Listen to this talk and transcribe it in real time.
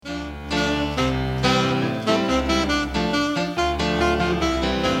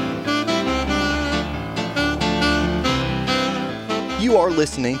You are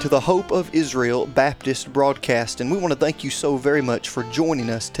listening to the Hope of Israel Baptist broadcast, and we want to thank you so very much for joining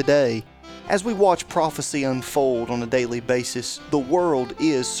us today. As we watch prophecy unfold on a daily basis, the world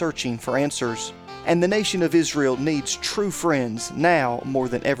is searching for answers, and the nation of Israel needs true friends now more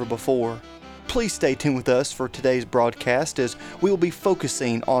than ever before. Please stay tuned with us for today's broadcast as we will be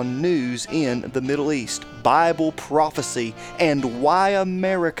focusing on news in the Middle East, Bible prophecy, and why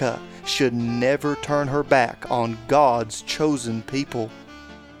America should never turn her back on God's chosen people.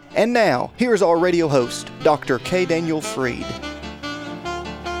 And now, here's our radio host, Dr. K. Daniel Freed.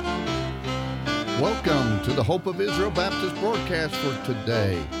 Welcome to the Hope of Israel Baptist broadcast for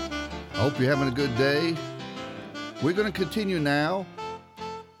today. I hope you're having a good day. We're going to continue now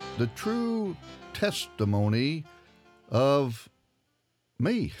the true testimony of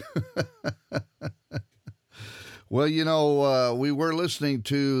me. Well, you know, we were listening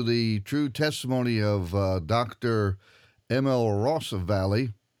to the true testimony of Dr. M.L.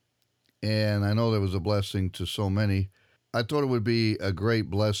 Rossavally, and I know that was a blessing to so many. I thought it would be a great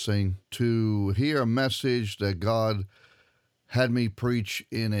blessing to hear a message that God had me preach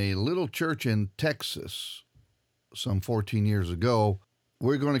in a little church in Texas some 14 years ago.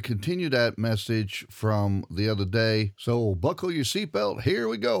 We're going to continue that message from the other day, so buckle your seatbelt. Here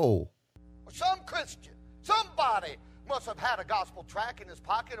we go. Some Christian, somebody must have had a gospel tract in his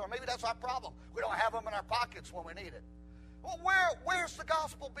pocket, or maybe that's our problem. We don't have them in our pockets when we need it. Well, where's the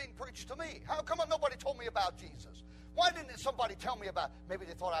gospel being preached to me? How come nobody told me about Jesus? Why didn't somebody tell me about, maybe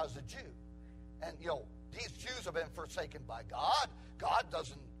they thought I was a Jew. And, you know, these Jews have been forsaken by God. God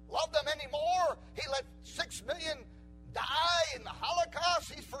doesn't love them anymore. He let 6 million die in the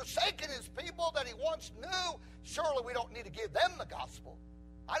Holocaust. He's forsaken his people that he once knew. Surely we don't need to give them the gospel.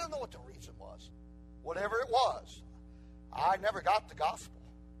 I don't know what the reason was. Whatever it was, I never got the gospel.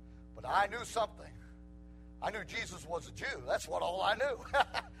 But I knew something. I knew Jesus was a Jew. That's all I knew.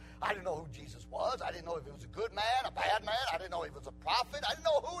 I didn't know who Jesus was. I didn't know if he was a good man, a bad man. I didn't know if he was a prophet. I didn't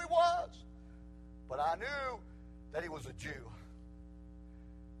know who he was. But I knew that he was a Jew.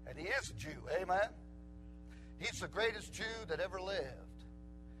 And he is a Jew. Amen? He's the greatest Jew that ever lived.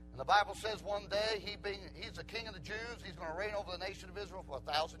 And the Bible says one day he's the king of the Jews. He's going to reign over the nation of Israel for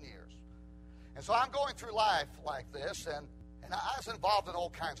 1,000 years. And so I'm going through life like this, and I was involved in all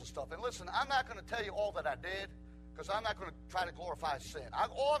kinds of stuff. And listen, I'm not going to tell you all that I did, because I'm not going to try to glorify sin.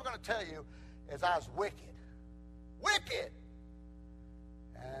 All I'm going to tell you is I was wicked. Wicked!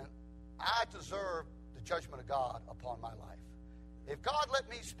 And I deserve the judgment of God upon my life. If God let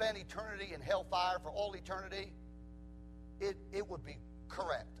me spend eternity in hellfire for all eternity, it would be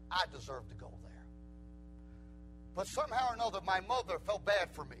correct. I deserve to go there. But somehow or another, my mother felt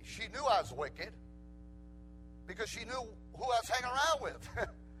bad for me. She knew I was wicked because she knew who I was hanging around with.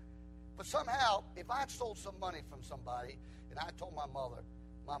 But somehow, if I stole some money from somebody and I told my mother,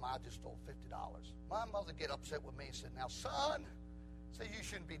 Mama, I just stole $50, my mother would get upset with me and said, now, son, say you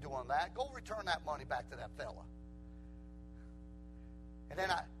shouldn't be doing that. Go return that money back to that fella. And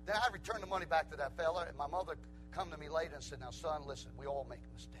then I returned the money back to that fella, and my mother come to me later and said, now, son, listen, we all make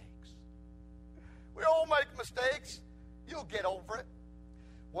mistakes. We all make mistakes. You'll get over it.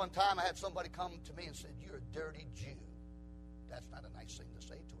 One time I had somebody come to me and said, you're a dirty Jew. That's not a nice thing to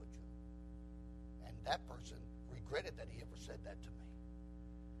say to a Jew. And that person regretted that he ever said that to me.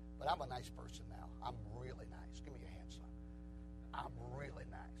 But I'm a nice person now. I'm really nice. Give me your hand, son. I'm really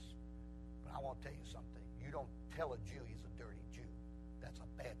nice. But I want to tell you something. You don't tell a Jew he's a dirty Jew. That's a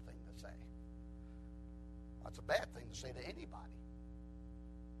bad thing to say. That's a bad thing to say to anybody.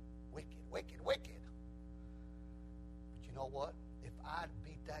 Wicked, wicked, wicked. But you know what? If I'd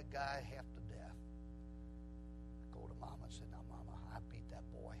beat that guy half to death, I'd go to Mama and say, now, Mama, I beat that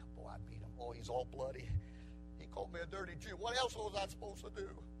boy. Boy, I beat him. Oh, he's all bloody. He called me a dirty Jew. What else was I supposed to do?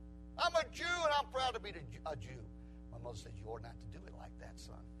 I'm a Jew, and I'm proud to be a Jew. My mother said, you ought not to do it like that,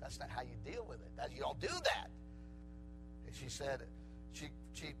 son. That's not how you deal with it. You don't do that. And she said, she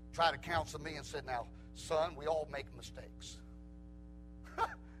tried to counsel me and said, now, son, we all make mistakes.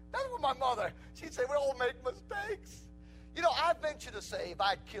 That's what my mother, she'd say, we all make mistakes. You know, I venture to say if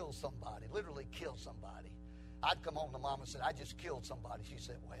I'd kill somebody, literally kill somebody, I'd come home to Mom and say, I just killed somebody. She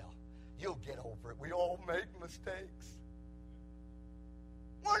said, well, you'll get over it. We all make mistakes.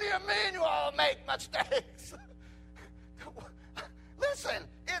 What do you mean you all make mistakes? Listen,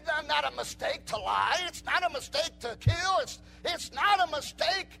 it's not a mistake to lie. It's not a mistake to kill. It's not a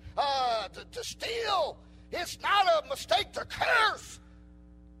mistake to steal. It's not a mistake to curse.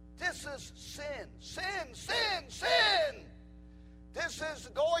 This is sin, sin, sin, sin. This is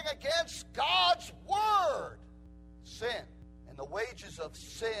going against God's word. Sin. And the wages of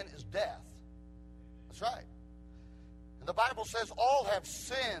sin is death. That's right. And the Bible says all have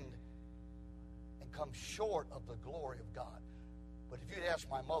sinned and come short of the glory of God. But if you'd ask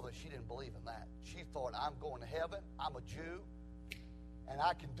my mother, she didn't believe in that. She thought, I'm going to heaven, I'm a Jew, and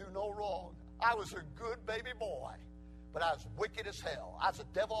I can do no wrong. I was a good baby boy, but I was wicked as hell. I was a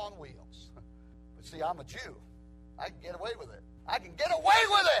devil on wheels. But see, I'm a Jew. I can get away with it. I can get away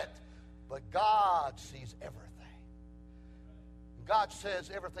with it. But God sees everything. God says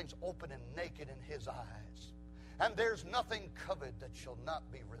everything's open and naked in His eyes. And there's nothing covered that shall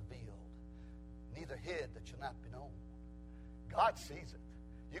not be revealed, neither hid that shall not be known. God sees it.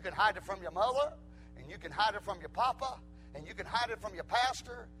 You can hide it from your mother, and you can hide it from your papa, and you can hide it from your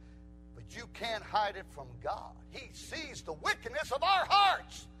pastor, but you can't hide it from God. He sees the wickedness of our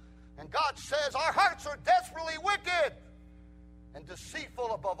hearts. And God says our hearts are desperately wicked and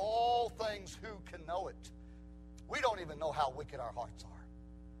deceitful above all things. Who can know it? We don't even know how wicked our hearts are.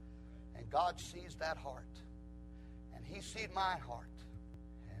 And God sees that heart. And He sees my heart.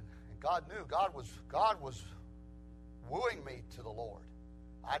 And God knew. God was wooing me to the Lord.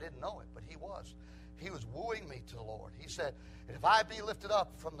 I didn't know it, but He was. He was wooing me to the Lord. He said, if I be lifted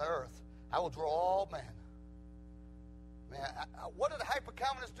up from the earth, I will draw all men. Man, what did the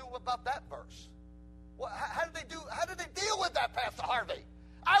hyper-Calvinists do about that verse? How did they deal with that, Pastor Harvey?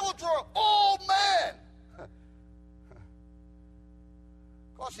 I will draw all men.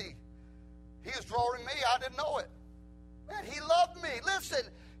 Of course, he was drawing me. I didn't know it. Man, He loved me. Listen,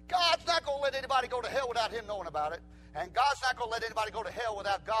 God's not going to let anybody go to hell without Him knowing about it. And God's not going to let anybody go to hell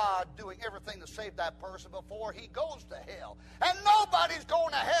without God doing everything to save that person before He goes to hell. And nobody's going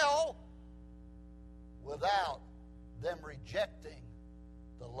to hell without them rejecting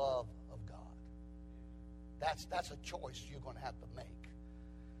the love of God. That's a choice you're going to have to make.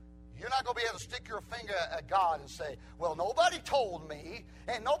 You're not going to be able to stick your finger at God and say, well, nobody told me,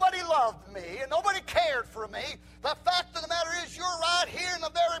 and nobody loved me, and nobody cared for me. The fact of the matter is you're right here in the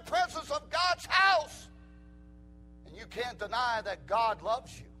very presence of God's house. And you can't deny that God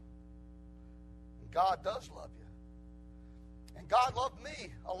loves you. And God does love you. And God loved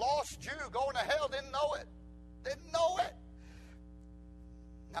me, a lost Jew going to hell, didn't know it. Didn't know it.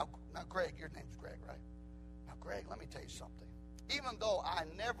 Now, Greg, your name's Greg, right? Now, Greg, let me tell you something. Even though I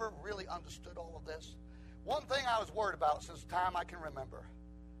never really understood all of this, one thing I was worried about since the time I can remember.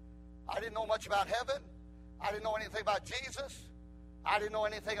 I didn't know much about heaven. I didn't know anything about Jesus. I didn't know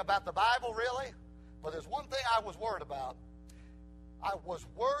anything about the Bible, really. But there's one thing I was worried about. I was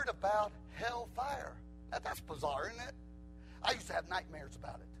worried about hellfire. Now, that's bizarre, isn't it? I used to have nightmares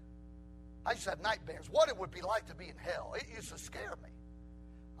about it. I used to have nightmares. What it would be like to be in hell. It used to scare me.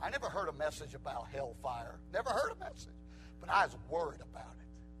 I never heard a message about hellfire. Never heard a message. But I was worried about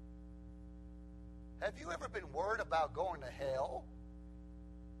it. Have you ever been worried about going to hell?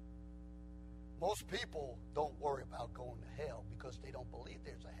 Most people don't worry about going to hell because they don't believe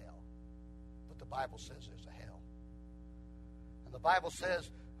there's a hell. But the Bible says there's a hell. And the Bible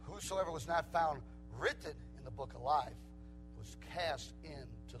says, whosoever was not found written in the book of life was cast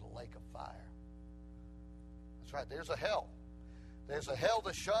into the lake of fire. That's right, there's a hell. There's a hell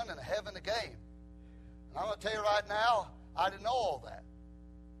to shun and a heaven to gain. And I'm going to tell you right now, I didn't know all that.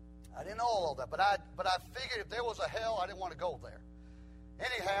 I didn't know all that, but I figured if there was a hell, I didn't want to go there.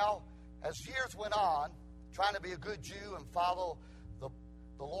 Anyhow, as years went on, trying to be a good Jew and follow the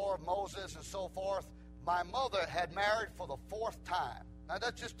law of Moses and so forth, my mother had married for the 4th time. Now,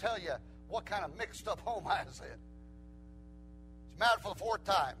 that just tell you what kind of mixed up home I was in. She's married for the 4th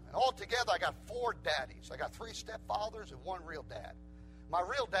time. And altogether, I got 4 daddies. I got 3 stepfathers and 1 real dad. My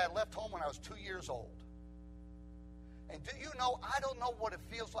real dad left home when I was 2 years old. And do you know, I don't know what it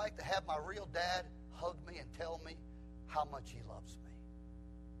feels like to have my real dad hug me and tell me how much he loves me.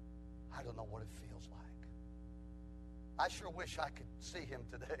 I don't know what it feels like. I sure wish I could see him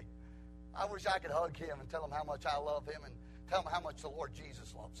today. I wish I could hug him and tell him how much I love him and tell him how much the Lord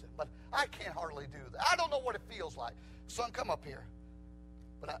Jesus loves him. But I can't hardly do that. I don't know what it feels like. Son, come up here.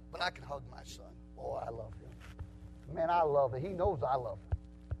 But I can hug my son. Boy, I love him. Man, I love it. He knows I love him.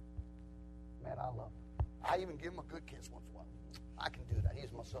 Man, I love him. I even give him a good kiss once in a while. I can do that.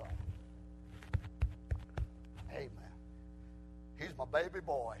 He's my son. Hey, man. He's my baby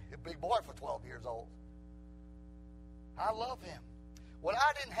boy. He's a big boy for 12 years old. I love him. What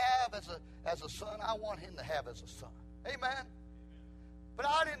I didn't have as a son, I want him to have as a son. Amen? But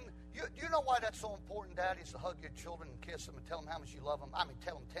I didn't. You know why that's so important, daddies, to hug your children and kiss them and tell them how much you love them? I mean,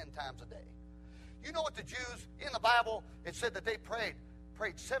 tell them 10 times a day. You know what the Jews, in the Bible, it said that they prayed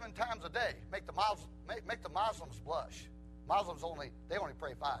 7 times a day. Make the Muslims blush. Muslims only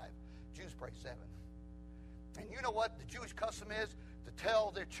pray 5. Jews pray 7. And you know what the Jewish custom is? To tell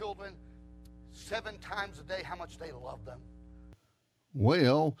their children 7 times a day how much they love them.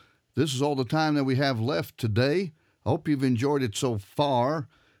 Well, this is all the time that we have left today. I hope you've enjoyed it so far.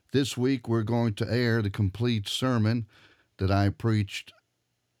 This week we're going to air the complete sermon that I preached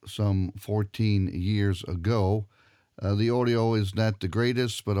some 14 years ago. The audio is not the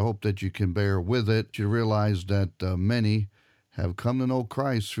greatest, but I hope that you can bear with it. You realize that many have come to know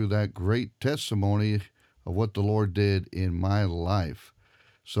Christ through that great testimony of what the Lord did in my life.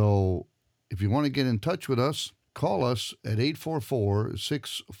 So if you want to get in touch with us, call us at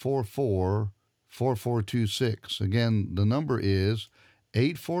 844-644-4426. Again, the number is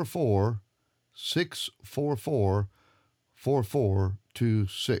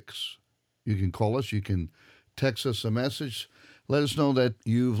 844-644-4426. You can call us. You can text us a message. Let us know that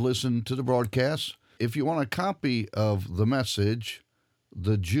you've listened to the broadcast. If you want a copy of the message,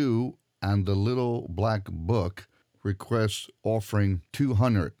 The Jew and the Little Black Book, request offering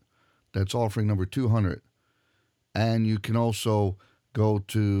 200. That's offering number 200. And you can also go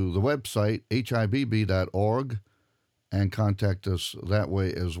to the website, hibb.org, and contact us that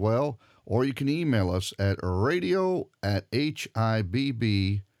way as well. Or you can email us at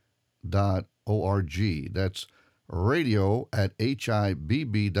radio@hibb.org. That's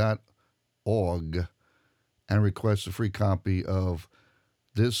radio@hibb.org, and request a free copy of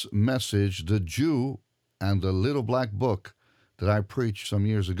this message, The Jew and the Little Black Book, that I preached some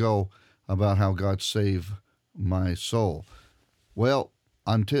years ago about how God saved my soul. Well,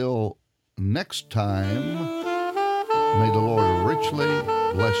 until next time, may the Lord richly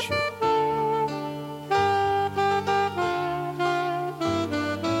bless you.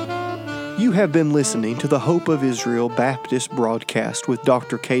 You have been listening to the Hope of Israel Baptist broadcast with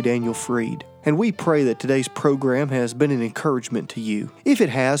Dr. K. Daniel Fried, and we pray that today's program has been an encouragement to you. If it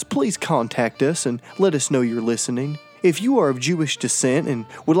has, please contact us and let us know you're listening. If you are of Jewish descent and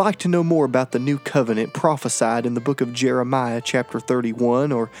would like to know more about the new covenant prophesied in the book of Jeremiah chapter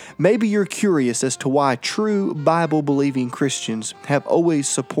 31, or maybe you're curious as to why true Bible-believing Christians have always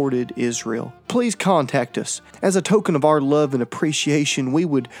supported Israel, please contact us. As a token of our love and appreciation, we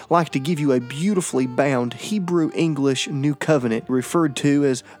would like to give you a beautifully bound Hebrew-English New Covenant referred to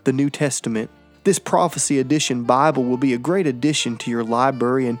as the New Testament. This Prophecy Edition Bible will be a great addition to your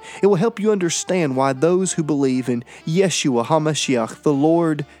library, and it will help you understand why those who believe in Yeshua HaMashiach, the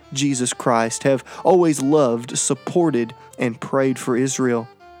Lord Jesus Christ, have always loved, supported, and prayed for Israel.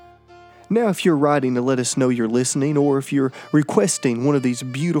 Now, if you're writing to let us know you're listening, or if you're requesting one of these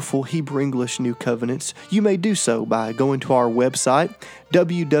beautiful Hebrew-English New Covenants, you may do so by going to our website,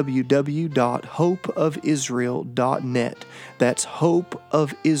 www.hopeofisrael.net. That's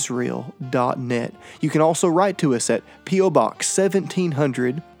hopeofisrael.net. You can also write to us at P.O. Box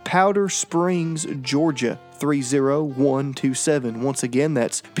 1700, Powder Springs, Georgia 30127. Once again,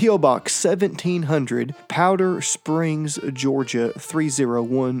 that's P.O. Box 1700, Powder Springs, Georgia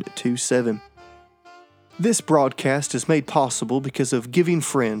 30127. This broadcast is made possible because of giving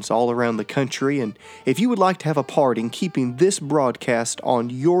friends all around the country, and if you would like to have a part in keeping this broadcast on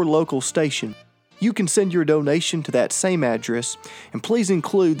your local station, you can send your donation to that same address, and please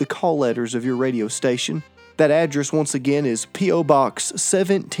include the call letters of your radio station. That address, once again, is P.O. Box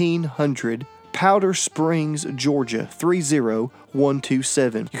 1700, Powder Springs, Georgia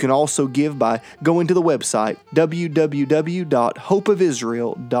 30127. You can also give by going to the website,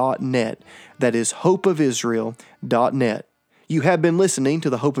 www.hopeofisrael.net. That is hopeofisrael.net. You have been listening to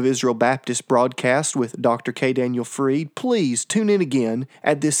the Hope of Israel Baptist broadcast with Dr. K. Daniel Fried. Please tune in again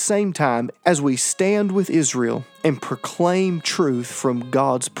at this same time as we stand with Israel and proclaim truth from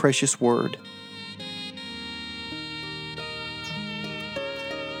God's precious word.